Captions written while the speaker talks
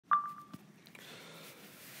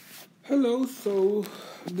Hello, so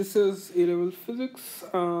this is A-level physics,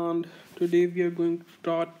 and today we are going to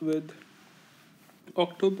start with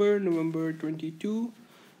November 22,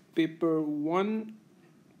 paper 1,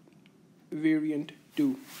 variant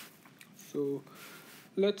 2. So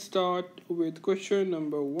let's start with question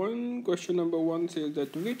number 1. Question number 1 says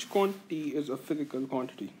that which quantity is a physical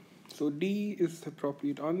quantity? So D is the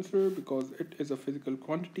appropriate answer because it is a physical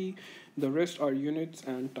quantity. The rest are units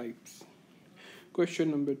and types.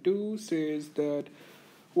 Question number 2 says that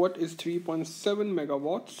what is 3.7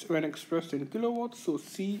 megawatts when expressed in kilowatts? So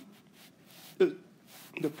C is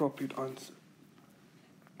the appropriate answer.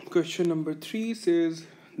 Question number 3 says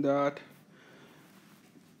that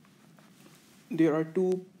there are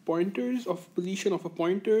two pointers of position of a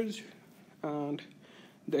pointers and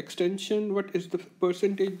the extension. What is the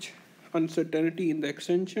percentage uncertainty in the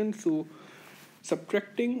extension? So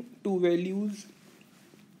subtracting two values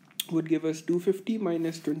would give us 250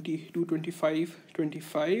 minus 25,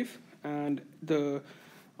 and the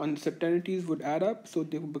uncertainties would add up, so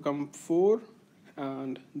they would become 4,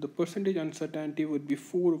 and the percentage uncertainty would be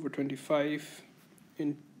 4 over 25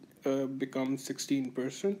 in becomes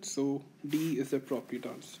 16%. So D is the appropriate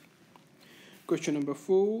answer. Question number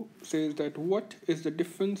 4 says that what is the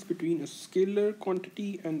difference between a scalar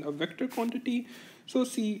quantity and a vector quantity? So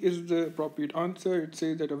C is the appropriate answer. It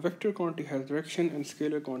says that a vector quantity has direction and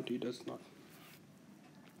scalar quantity does not.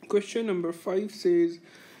 Question number 5 says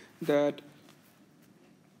that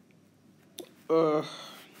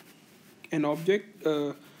an object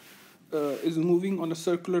is moving on a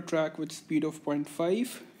circular track with speed of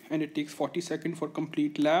 0.5 and it takes 40 seconds for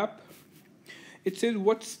complete lap. It says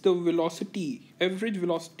what's the velocity, average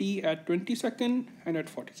velocity at 20 seconds and at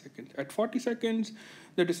 40 seconds. At 40 seconds,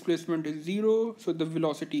 the displacement is 0, so the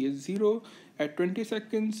velocity is 0. At 20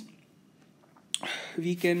 seconds,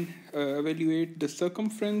 we can evaluate the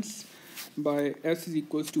circumference by S is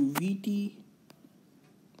equals to Vt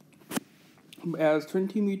as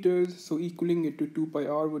 20 meters, so equaling it to 2 pi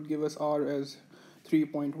r would give us r as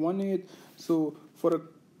 3.18. So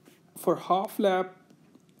for half lap,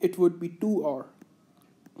 it would be 2r.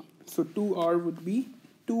 So 2r would be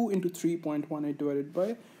 2 into 3.18 divided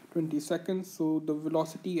by 20 seconds. So the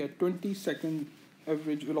velocity at 20 second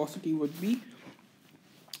average velocity would be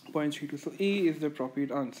 0.32. So A is the appropriate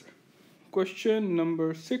answer. Question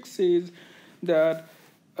number 6 says that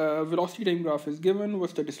velocity time graph is given.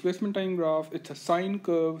 What's the displacement time graph? It's a sine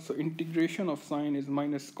curve, so integration of sine is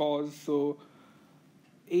minus cos. So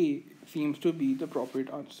A seems to be the appropriate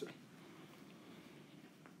answer.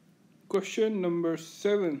 Question number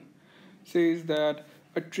 7 says that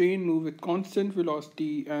a train moves with constant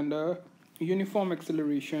velocity and a uniform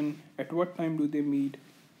acceleration. At what time do they meet?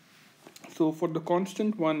 So for the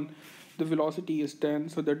constant one, the velocity is 10,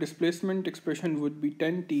 so the displacement expression would be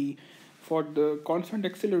 10t. For the constant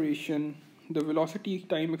acceleration, the velocity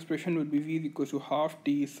time expression would be v is equals to half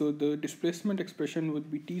t, so the displacement expression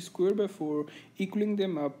would be t squared by 4. Equaling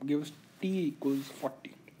them up gives t equals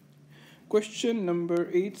 40. Question number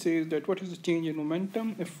 8 says that what is the change in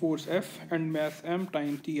momentum if force F and mass m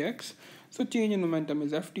times tx? So change in momentum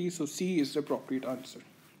is ft, so C is the appropriate answer.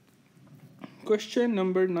 Question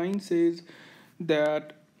number 9 says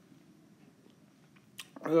that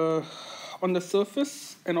on the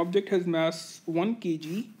surface, an object has mass 1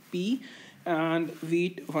 kg p and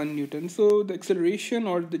weight 1 Newton. So the acceleration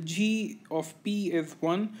or the g of p is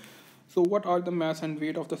 1. So what are the mass and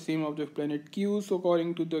weight of the same object planet Q? So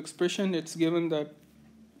according to the expression, it's given that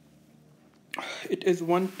it is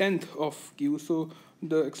 1/10 of Q. So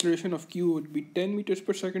the acceleration of Q would be 10 meters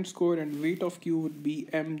per second square and weight of Q would be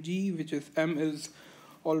mg, which is m is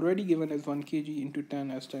already given as 1 kg into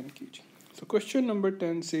 10 as 10 kg. So question number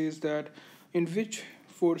 10 says that in which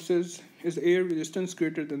forces is air resistance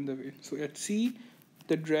greater than the weight? So at C,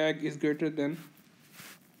 the drag is greater than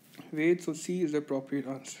weight, so C is the appropriate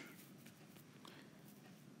answer.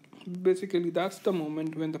 Basically, that's the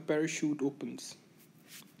moment when the parachute opens.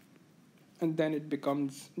 And then it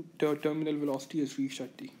becomes the terminal velocity is reached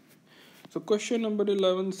at t. So question number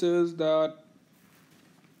 11 says that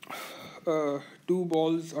two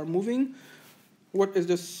balls are moving. What is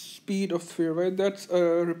the speed of sphere? Right? That's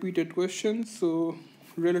a repeated question. So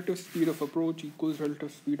relative speed of approach equals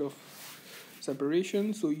relative speed of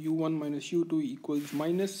separation. So u1 minus u2 equals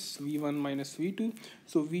minus v1 minus v2.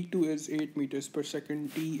 So v2 is 8 meters per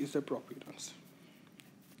second. D is the appropriate answer.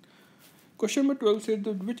 Question number 12 says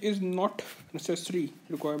that which is not necessary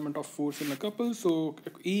requirement of force in a couple. So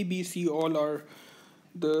A, B, C all are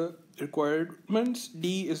the requirements.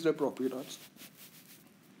 D is the appropriate answer.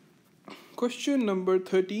 Question number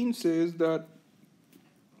 13 says that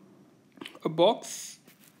a box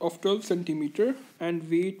of 12 centimeter and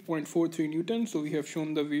weight 0.43 Newton. So we have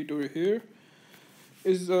shown the weight over here.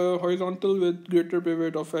 Is horizontal with greater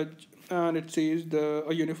pivot of edge, and it says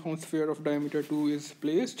a uniform sphere of diameter 2 is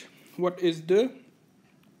placed. What is the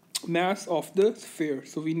mass of the sphere?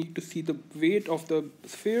 So we need to see the weight of the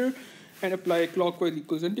sphere and apply clockwise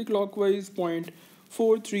equals anti-clockwise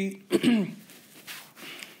 0.43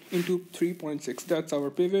 into 3.6. That's our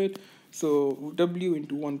pivot. So W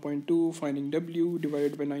into 1.2, finding W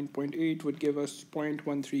divided by 9.8 would give us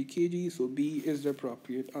 0.13 kg. So B is the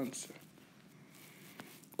appropriate answer.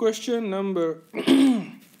 Question number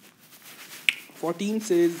 14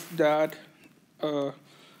 says that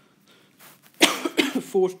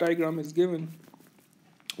force diagram is given.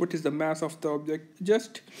 What is the mass of the object?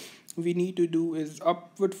 Just we need to do is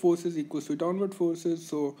upward forces equals to downward forces.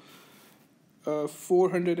 So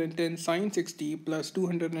 410 sine 60 plus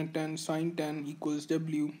 210 sine 10 equals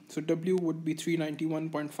W. So W would be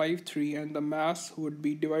 391.53 and the mass would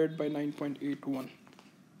be divided by 9.81.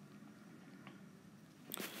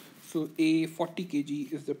 So A 40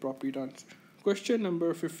 kg is the appropriate answer. Question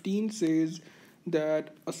number 15 says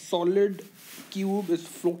that a solid cube is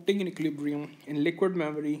floating in equilibrium in liquid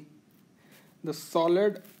memory. The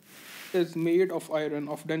solid is made of iron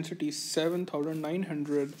of density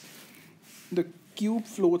 7,900. The cube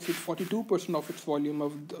floats with 42% of its volume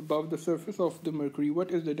above the surface of the mercury.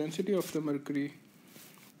 What is the density of the mercury?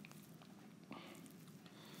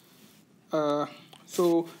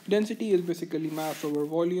 So density is basically mass over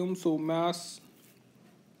volume. So mass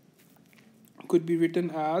could be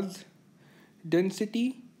written as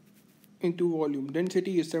density into volume.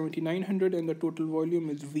 Density is 7,900 and the total volume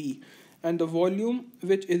is V. And the volume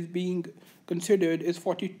which is being considered is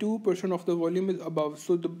 42% of the volume is above.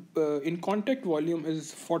 So the in contact volume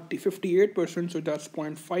is 58%. So that's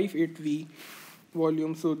 0.58 V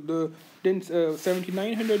volume. So the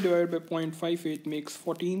 7,900 divided by 0.58 makes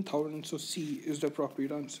 14,000. So C is the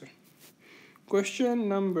appropriate answer. Question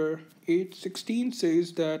number 16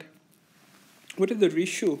 says that what is the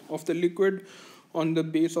ratio of the liquid on the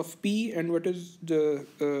base of P and what is the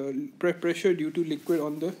pressure due to liquid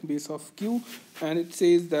on the base of Q? And it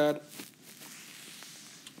says that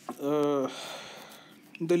the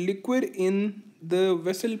liquid in the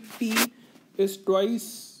vessel P is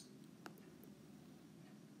twice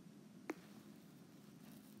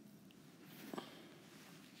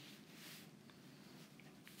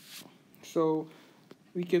so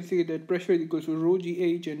we can say that pressure is equal to rho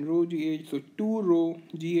GH and rho GH. So 2 rho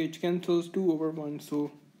GH cancels 2 over 1.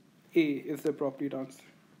 So A is the appropriate answer.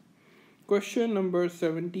 Question number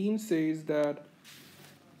 17 says that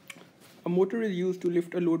a motor is used to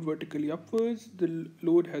lift a load vertically upwards. The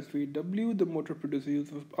load has weight W. The motor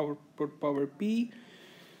produces output power P.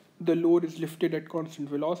 The load is lifted at constant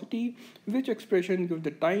velocity. Which expression gives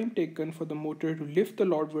the time taken for the motor to lift the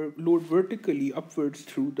load vertically upwards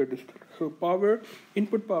through the distance? So power,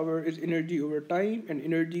 input power is energy over time, and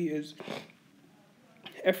energy is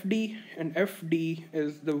FD, and FD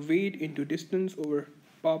is the weight into distance over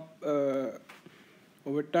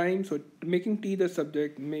time. So making T the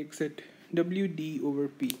subject makes it WD over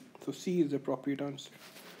P. So C is the appropriate answer.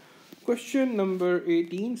 Question number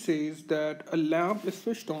 18 says that a lamp is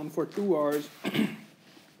switched on for 2 hours.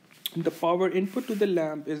 The power input to the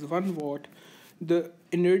lamp is 1 watt. The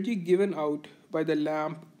energy given out by the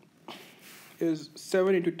lamp is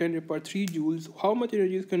 7 into 10 to the power 3 joules. How much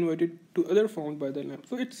energy is converted to other forms by the lamp?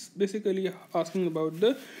 So it's basically asking about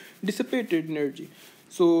the dissipated energy.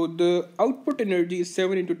 So the output energy is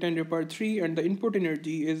 7 into 10 to the power 3 and the input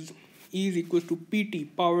energy is E is equals to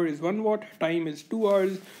PT. Power is 1 watt, time is 2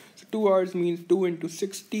 hours. So 2 hours means 2 into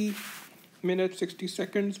 60 minutes, 60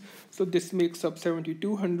 seconds. So this makes up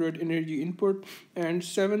 7,200 energy input and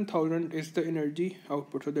 7,000 is the energy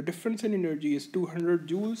output. So the difference in energy is 200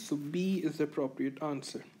 joules. So B is the appropriate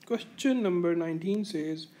answer. Question number 19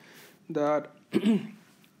 says that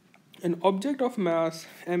an object of mass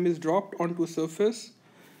m is dropped onto a surface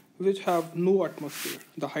which have no atmosphere.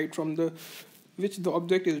 The height from which the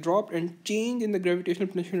object is dropped and change in the gravitational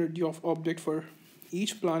potential energy of object for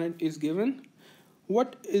each planet is given.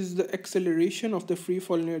 What is the acceleration of the free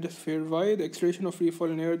fall near the sphere Y? The acceleration of free fall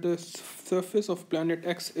near the surface of planet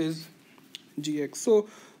X is gx. So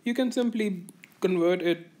you can simply convert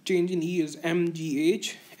it. Change in E is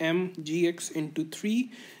mgh, mgx into 3,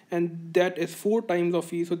 and that is 4 times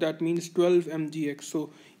of E, so that means 12 mgx. So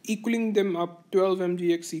equaling them up, 12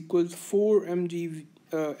 mgx equals 4 mgy,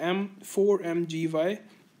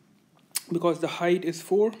 because the height is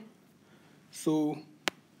 4. So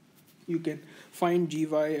you can find gy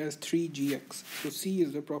as 3gx. So C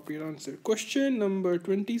is the appropriate answer. Question number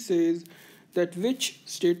 20 says that which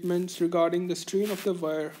statements regarding the strain of the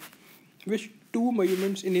wire, which two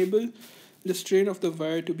measurements enable the strain of the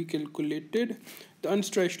wire to be calculated, the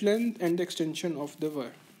unstretched length and the extension of the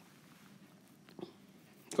wire,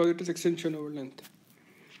 because it is extension over length.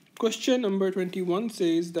 Question number 21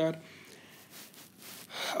 says that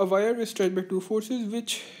a wire is stretched by two forces.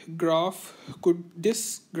 Which graph could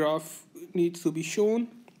this graph needs to be shown?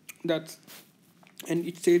 And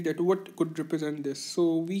it says that what could represent this.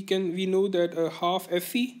 So we know that a half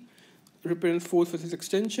Fe represents force versus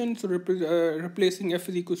extension. So replacing F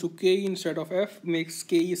is equals to K instead of F makes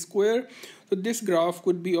K square. So this graph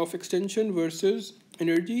could be of extension versus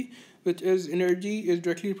energy, which is energy is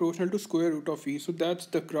directly proportional to square root of E. So that's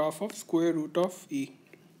the graph of square root of E.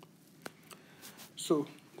 So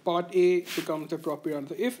part A becomes the proper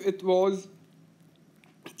answer. If it was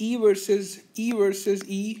E versus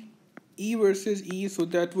E, so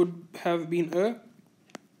that would have been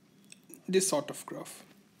this sort of graph.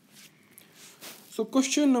 So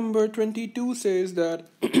question number 22 says that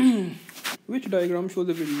which diagram shows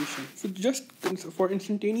the variation? So just for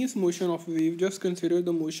instantaneous motion of a wave, just consider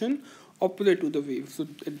the motion opposite to the wave. So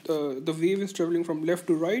the wave is traveling from left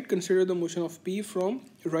to right. Consider the motion of P from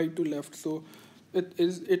right to left. So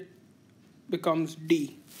it becomes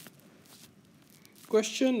D.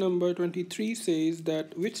 Question number 23 says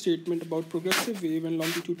that which statement about progressive wave and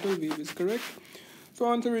longitudinal wave is correct?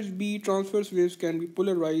 So answer is B. Transverse waves can be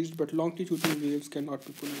polarized, but longitudinal waves cannot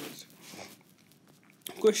be polarized.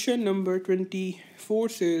 Question number 24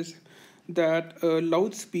 says that a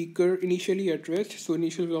loudspeaker initially at rest, so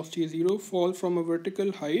initial velocity is 0, fall from a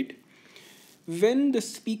vertical height. When the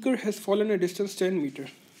speaker has fallen a distance 10 meter,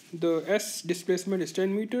 the S displacement is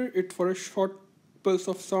 10 meter. It for a short pulse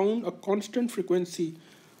of sound, a constant frequency.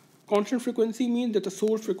 Constant frequency means that the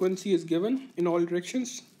source frequency is given in all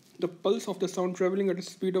directions. The pulse of the sound traveling at a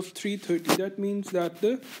speed of 330. That means that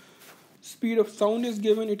the speed of sound is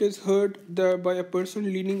given. It is heard by a person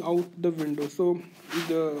leaning out the window. So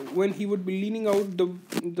when he would be leaning out,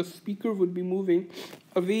 the speaker would be moving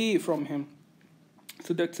away from him.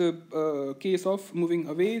 So that's a case of moving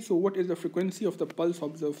away. So what is the frequency of the pulse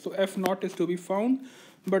observed? So F naught is to be found.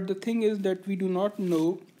 But the thing is that we do not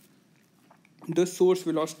know the source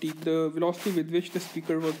velocity, the velocity with which the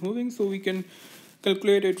speaker was moving. So we can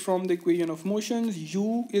calculate it from the equation of motions.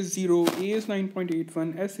 U is 0, A is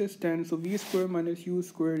 9.81, S is 10. So V square minus U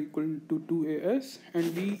square equal to 2AS. And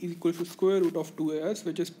V is equal to square root of 2AS,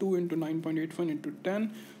 which is 2 into 9.81 into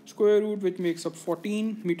 10 square root, which makes up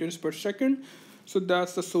 14 meters per second. So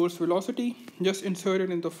that's the source velocity. Just insert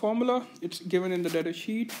it in the formula. It's given in the data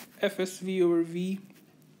sheet. FSV over V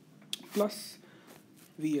plus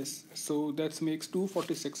Vs. So that makes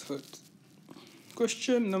 246 Hertz.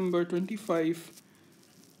 Question number 25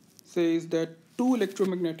 says that two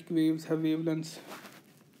electromagnetic waves have wavelengths.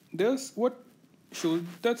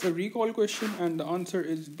 That's a recall question, and the answer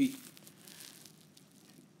is B.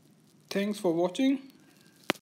 Thanks for watching.